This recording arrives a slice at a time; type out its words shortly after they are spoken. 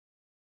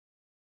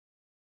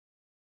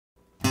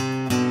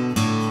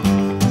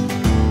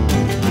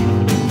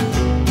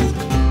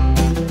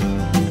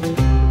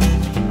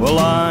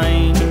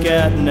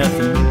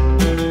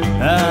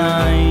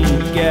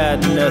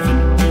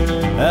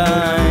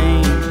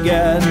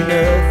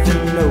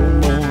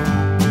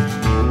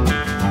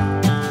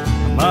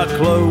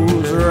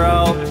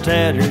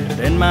tattered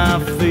and my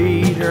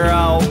feet are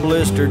all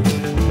blistered,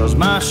 'cause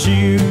my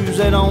shoes,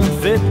 they don't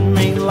fit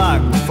me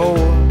like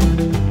before.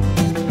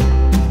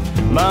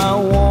 My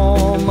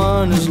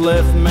woman has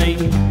left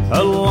me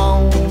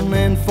alone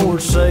and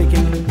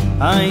forsaken.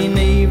 I ain't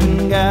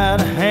even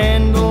got a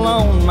handle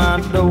on my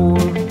door.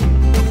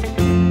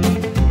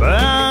 But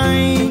I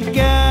ain't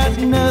got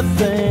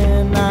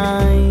nothing,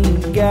 I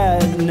ain't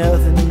got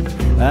nothing,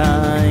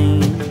 I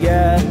ain't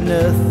got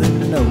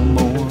nothing no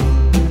more.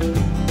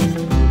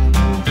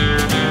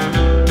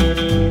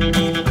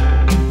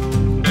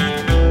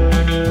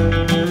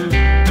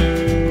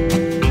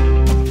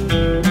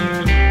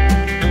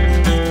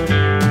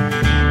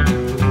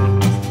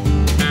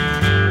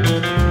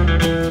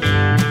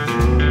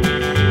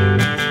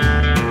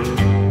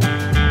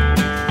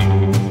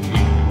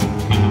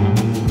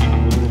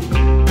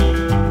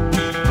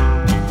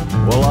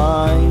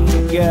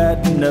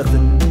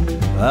 Nothing,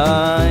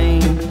 I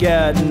ain't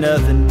got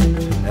nothing,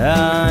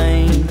 I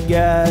ain't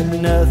got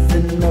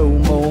nothing no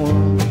more.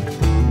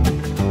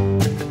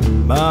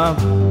 My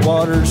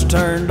water's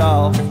turned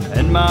off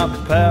and my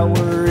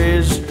power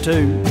is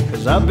too,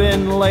 'cause I've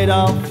been laid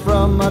off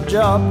from my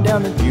job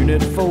down at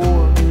Unit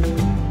 4.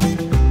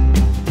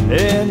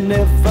 And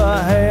if I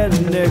had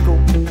a nickel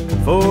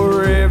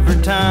for every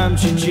time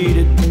she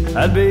cheated,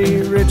 I'd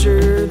be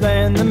richer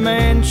than the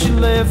man she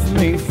left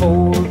me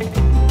for.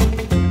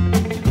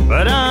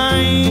 But I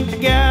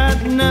ain't got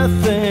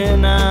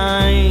nothing,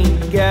 I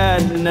ain't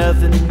got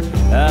nothing,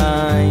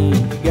 I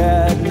ain't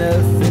got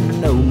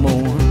nothing no more.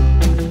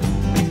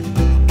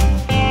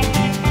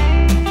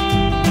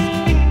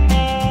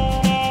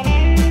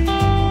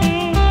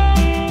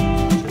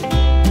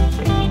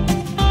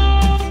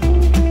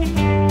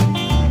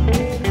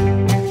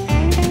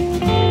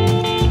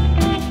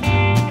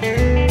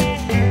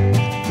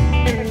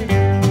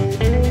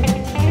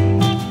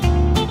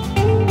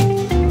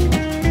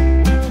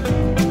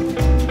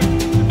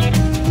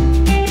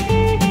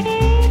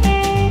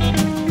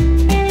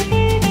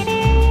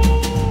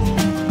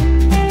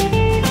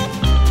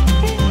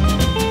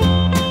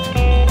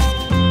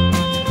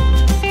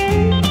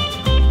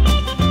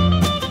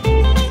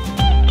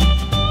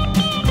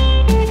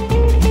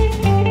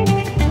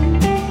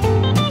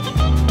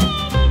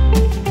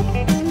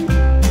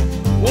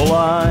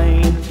 I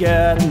ain't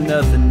got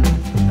nothing,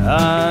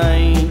 I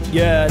ain't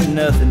got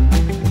nothing,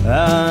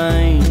 I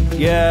ain't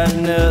got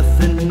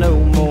nothing no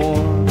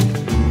more,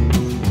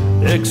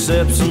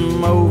 except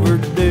some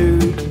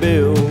overdue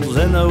bills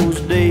and those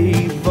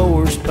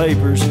divorce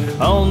papers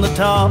on the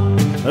top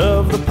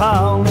of the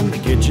pile in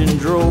the kitchen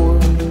drawer.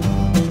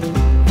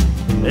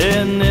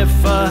 And if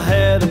I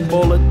had a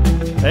bullet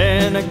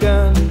and a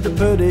gun to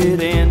put it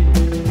in,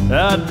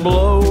 I'd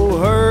blow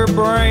her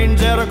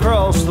brains out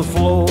across the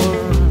floor.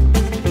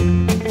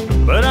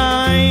 But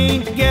I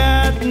ain't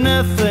got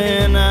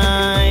nothing,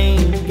 I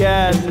ain't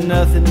got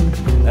nothing,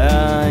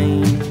 I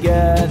ain't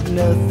got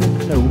nothing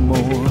no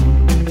more.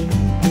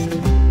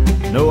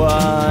 No,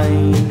 I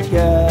ain't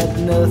got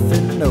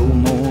nothing no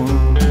more.